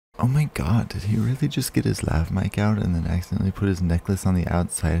Oh my god, did he really just get his lav mic out and then accidentally put his necklace on the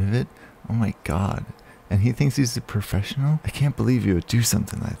outside of it? Oh my god. And he thinks he's a professional? I can't believe you would do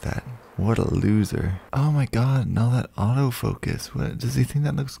something like that. What a loser. Oh my god, and all that autofocus. What, does he think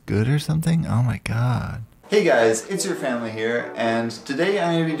that looks good or something? Oh my god. Hey guys, it's your family here, and today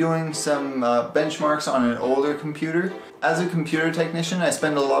I'm going to be doing some benchmarks on an older computer. As a computer technician, I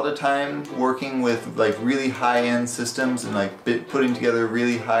spend a lot of time working with like really high-end systems and like putting together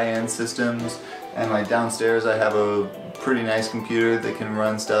really high-end systems. And like downstairs I have a pretty nice computer that can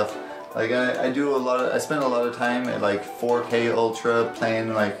run stuff. Like I spend a lot of time at like 4K Ultra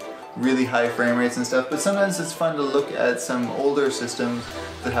playing like really high frame rates and stuff, but sometimes it's fun to look at some older systems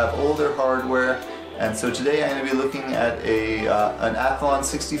that have older hardware. And so today I'm going to be looking at an Athlon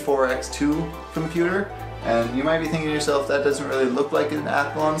 64X2 computer. And you might be thinking to yourself, that doesn't really look like an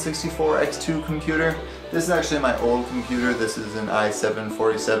Athlon 64X2 computer. This is actually my old computer. This is an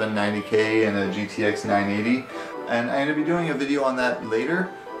i7-4790K and a GTX 980. And I'm going to be doing a video on that later.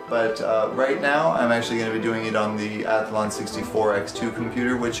 But right now I'm actually going to be doing it on the Athlon 64X2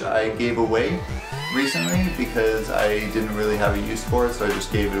 computer, which I gave away recently because I didn't really have a use for it, so I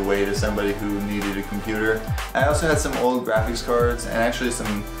just gave it away to somebody who needed a computer. I also had some old graphics cards and actually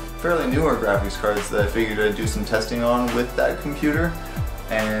some fairly newer graphics cards that I figured I'd do some testing on with that computer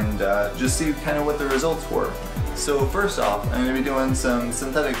and just see kind of what the results were. So first off, I'm going to be doing some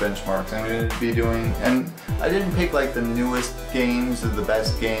synthetic benchmarks. I'm going to be doing, and I didn't pick like the newest games or the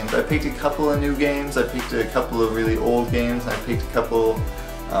best games. I picked a couple of new games, I picked a couple of really old games, and I picked a couple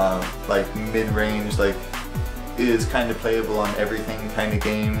like mid-range, like is kind of playable on everything kind of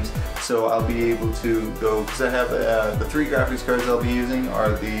games. So I'll be able to go, because I have the three graphics cards I'll be using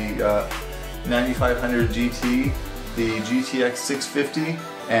are the 9500 GT, the GTX 650,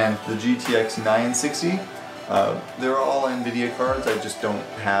 and the GTX 960. They're all NVIDIA cards, I just don't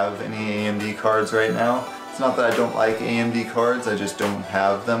have any AMD cards right now. It's not that I don't like AMD cards, I just don't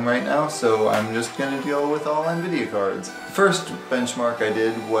have them right now, so I'm just going to go with all NVIDIA cards. The first benchmark I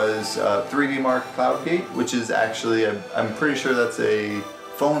did was 3D Mark Cloudgate, which is actually, I'm pretty sure that's a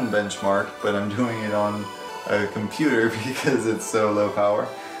phone benchmark, but I'm doing it on a computer because it's so low power.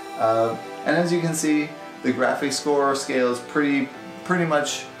 And as you can see, the graphics score scales pretty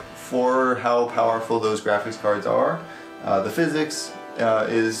much for how powerful those graphics cards are. The physics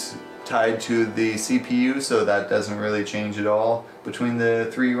is tied to the CPU, so that doesn't really change at all between the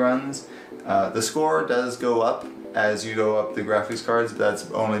three runs. The score does go up as you go up the graphics cards, but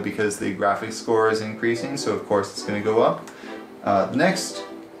that's only because the graphics score is increasing, so of course it's going to go up. The next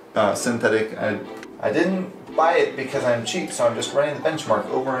synthetic, I didn't buy it because I'm cheap, so I'm just running the benchmark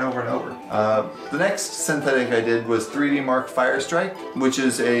over and over and over. The next synthetic I did was 3D Mark Firestrike, which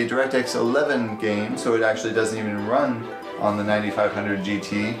is a DirectX 11 game, so it actually doesn't even run on the 9500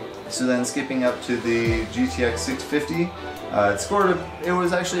 GT. So then skipping up to the GTX 650, it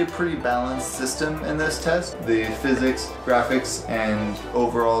was actually a pretty balanced system in this test. The physics, graphics, and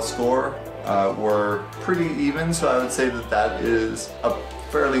overall score were pretty even, so I would say that that is a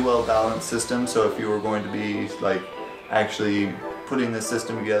fairly well balanced system. So if you were going to be like actually putting this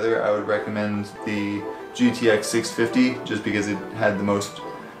system together, I would recommend the GTX 650 just because it had the most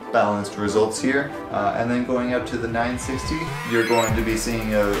balanced results here. And then going up to the 960, you're going to be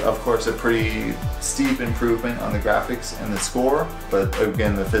seeing of course a pretty steep improvement on the graphics and the score, but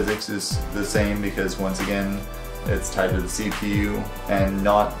again the physics is the same because once again it's tied to the CPU and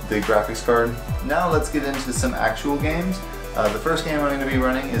not the graphics card. Now let's get into some actual games. The first game I'm going to be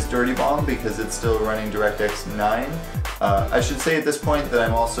running is Dirty Bomb because it's still running DirectX 9. I should say at this point that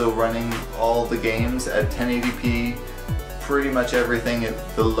I'm also running all the games at 1080p, pretty much everything at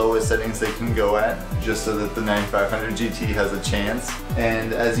the lowest settings they can go at, just so that the 9500 GT has a chance.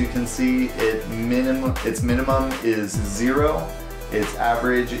 And as you can see, its minimum is 0, its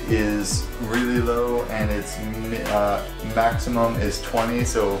average is really low, and its maximum is 20,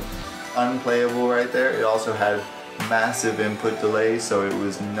 so unplayable right there. It also had massive input delay, so it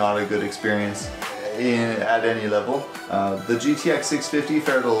was not a good experience at any level. The GTX 650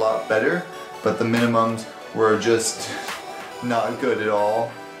 fared a lot better, but the minimums were just not good at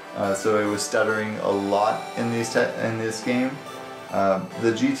all. So it was stuttering a lot in this game.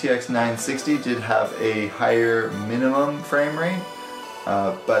 The GTX 960 did have a higher minimum frame rate,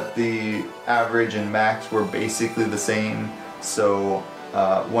 but the average and max were basically the same. So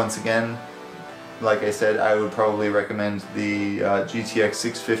once again, like I said, I would probably recommend the GTX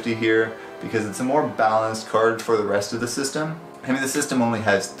 650 here because it's a more balanced card for the rest of the system. I mean, the system only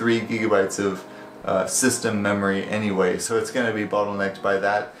has 3 gigabytes of system memory anyway, so it's going to be bottlenecked by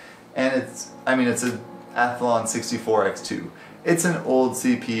that. And it's an Athlon 64X2. It's an old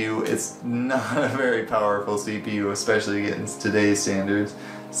CPU, it's not a very powerful CPU, especially against today's standards.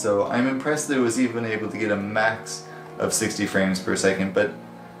 So I'm impressed that it was even able to get a max of 60 frames per second, but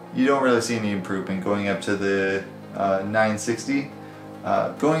you don't really see any improvement going up to the 960.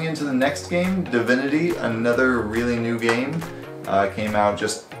 Going into the next game, Divinity, another really new game, came out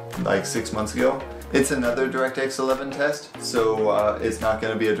just like 6 months ago. It's another DirectX 11 test, so it's not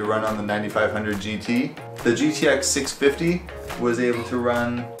going to be able to run on the 9500 GT. The GTX 650 was able to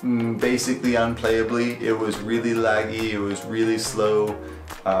run basically unplayably. It was really laggy, it was really slow.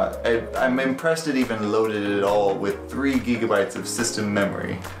 I'm impressed it even loaded at all with 3 GB of system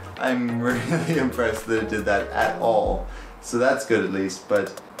memory. I'm really impressed that it did that at all. So that's good at least,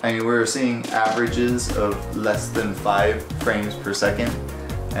 but I mean, we're seeing averages of less than 5 frames per second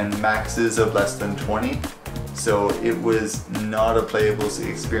and maxes of less than 20. So it was not a playable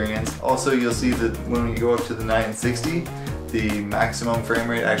experience. Also, you'll see that when you go up to the 960, the maximum frame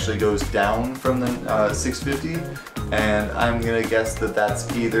rate actually goes down from the 650, and I'm gonna guess that that's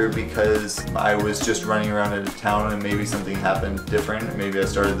either because I was just running around at a town and maybe something happened different. Maybe I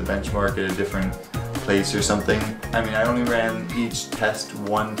started the benchmark at a different place or something. I mean, I only ran each test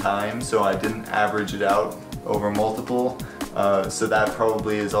one time, so I didn't average it out over multiple. So that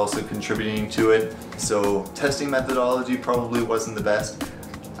probably is also contributing to it. So testing methodology probably wasn't the best.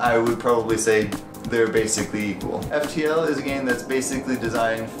 I would probably say they're basically equal. FTL is a game that's basically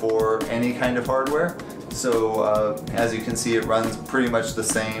designed for any kind of hardware. So as you can see, it runs pretty much the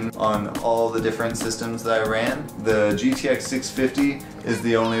same on all the different systems that I ran. The GTX 650 is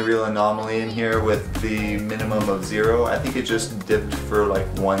the only real anomaly in here with the minimum of 0. I think it just dipped for like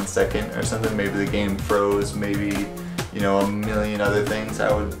 1 second or something. Maybe the game froze, maybe, you know, a million other things.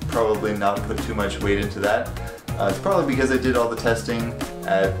 I would probably not put too much weight into that. It's probably because I did all the testing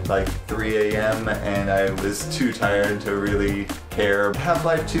at like 3 AM and I was too tired to really care.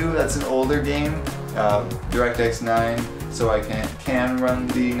 Half-Life 2, that's an older game, DirectX 9, so I can run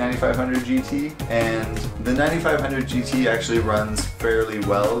the 9500 GT, and the 9500 GT actually runs fairly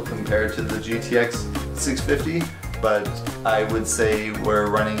well compared to the GTX 650. But I would say we're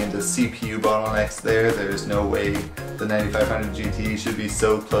running into CPU bottlenecks there. There's no way the 9500 GT should be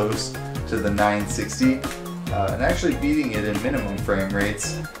so close to the 960 and actually beating it in minimum frame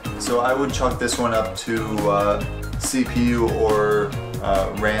rates. So I would chalk this one up to CPU or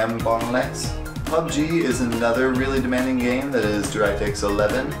RAM bottlenecks. PUBG is another really demanding game that is DirectX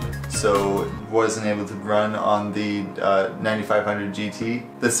 11. So wasn't able to run on the 9500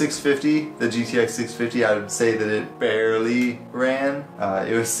 GT. The 650, the GTX 650, I would say that it barely ran.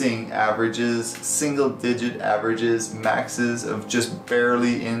 It was seeing averages, single digit averages, maxes of just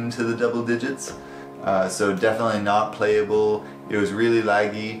barely into the double digits. So definitely not playable. It was really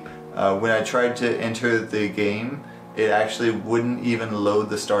laggy. When I tried to enter the game, it actually wouldn't even load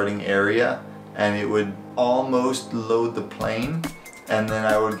the starting area, and it would almost load the plane, and then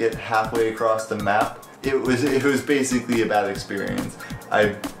I would get halfway across the map. It was basically a bad experience.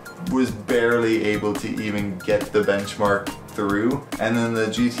 I was barely able to even get the benchmark through. And then the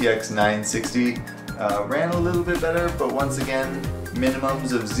GTX 960 ran a little bit better, but once again,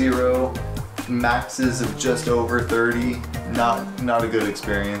 minimums of 0, maxes of just over 30. Not a good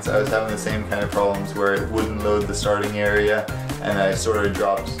experience. I was having the same kind of problems where it wouldn't load the starting area, and I sort of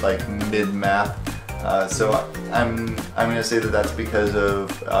dropped like mid-map. So I'm gonna say that that's because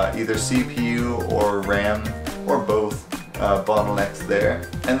of either CPU or RAM or both bottlenecks there.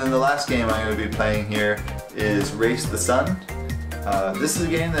 And then the last game I'm gonna be playing here is Race the Sun. This is a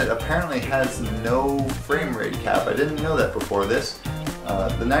game that apparently has no frame rate cap. I didn't know that before this.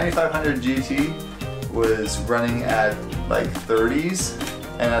 The 9500 GT was running at like 30s,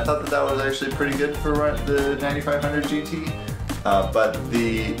 and I thought that that was actually pretty good for the 9500 GT. But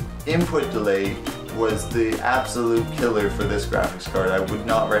the input delay was the absolute killer for this graphics card. I would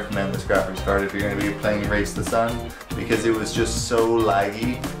not recommend this graphics card if you're going to be playing Race the Sun, because it was just so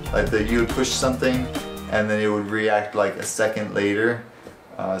laggy. Like that you would push something and then it would react like a second later.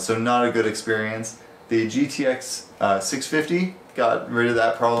 So not a good experience. The GTX 650 got rid of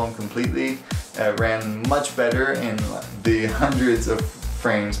that problem completely. It ran much better in the hundreds of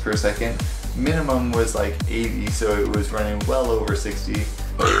frames per second. Minimum was like 80, so it was running well over 60.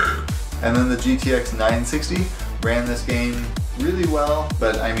 And then the GTX 960 ran this game really well,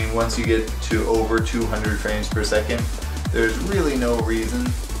 but I mean, once you get to over 200 frames per second, there's really no reason,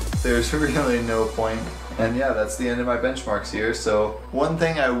 there's really no point. And yeah, that's the end of my benchmarks here. So one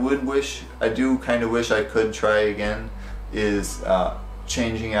thing I do kind of wish I could try again is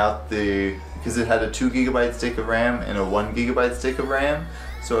changing out because it had a 2 GB stick of RAM and a 1 GB stick of RAM.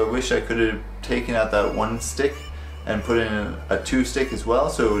 So I wish I could have taken out that one stick and put in a 2-stick as well,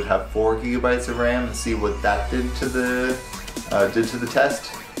 so it would have 4 gigabytes of RAM, and see what that did to the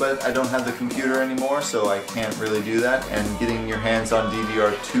test. But I don't have the computer anymore, so I can't really do that. And getting your hands on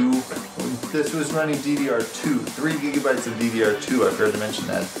DDR2, this was running DDR2, 3 gigabytes of DDR2, I forgot to mention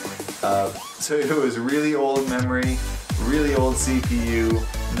that. So it was really old memory, really old CPU,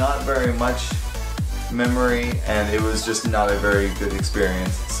 not very much memory, and it was just not a very good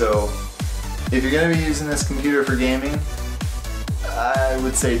experience. So if you're going to be using this computer for gaming, I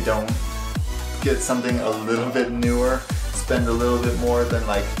would say don't. Get something a little bit newer, spend a little bit more than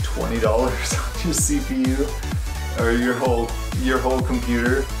like $20 on your CPU or your whole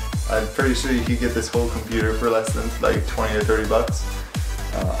computer. I'm pretty sure you could get this whole computer for less than like 20 or 30 bucks.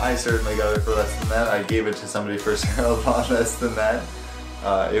 I certainly got it for less than that. I gave it to somebody for a lot less than that.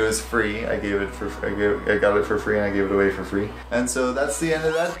 It was free. I got it for free and I gave it away for free. And so that's the end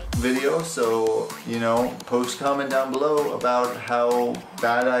of that video. So, you know, post comment down below about how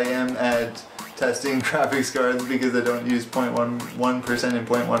bad I am at testing graphics cards because I don't use 0.11% and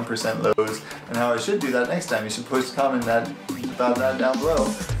 0.1% lows, and how I should do that next time. You should post a comment about that down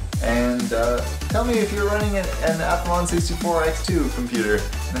below. And tell me if you're running an Athlon 64X2 computer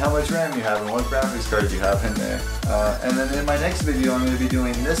and how much RAM you have and what graphics card you have in there. And then in my next video I'm going to be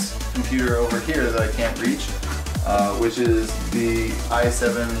doing this computer over here that I can't reach, which is the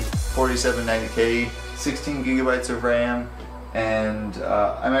i7 4790K, 16 gigabytes of RAM, and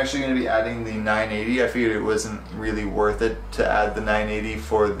I'm actually going to be adding the 980. I figured it wasn't really worth it to add the 980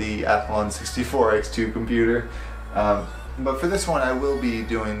 for the Athlon 64X2 computer. But for this one I will be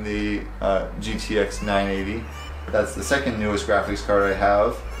doing the GTX 980. That's the second newest graphics card I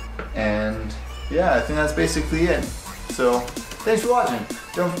have. And yeah, I think that's basically it. So thanks for watching.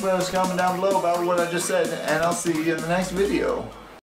 Don't forget to comment down below about what I just said, and I'll see you in the next video.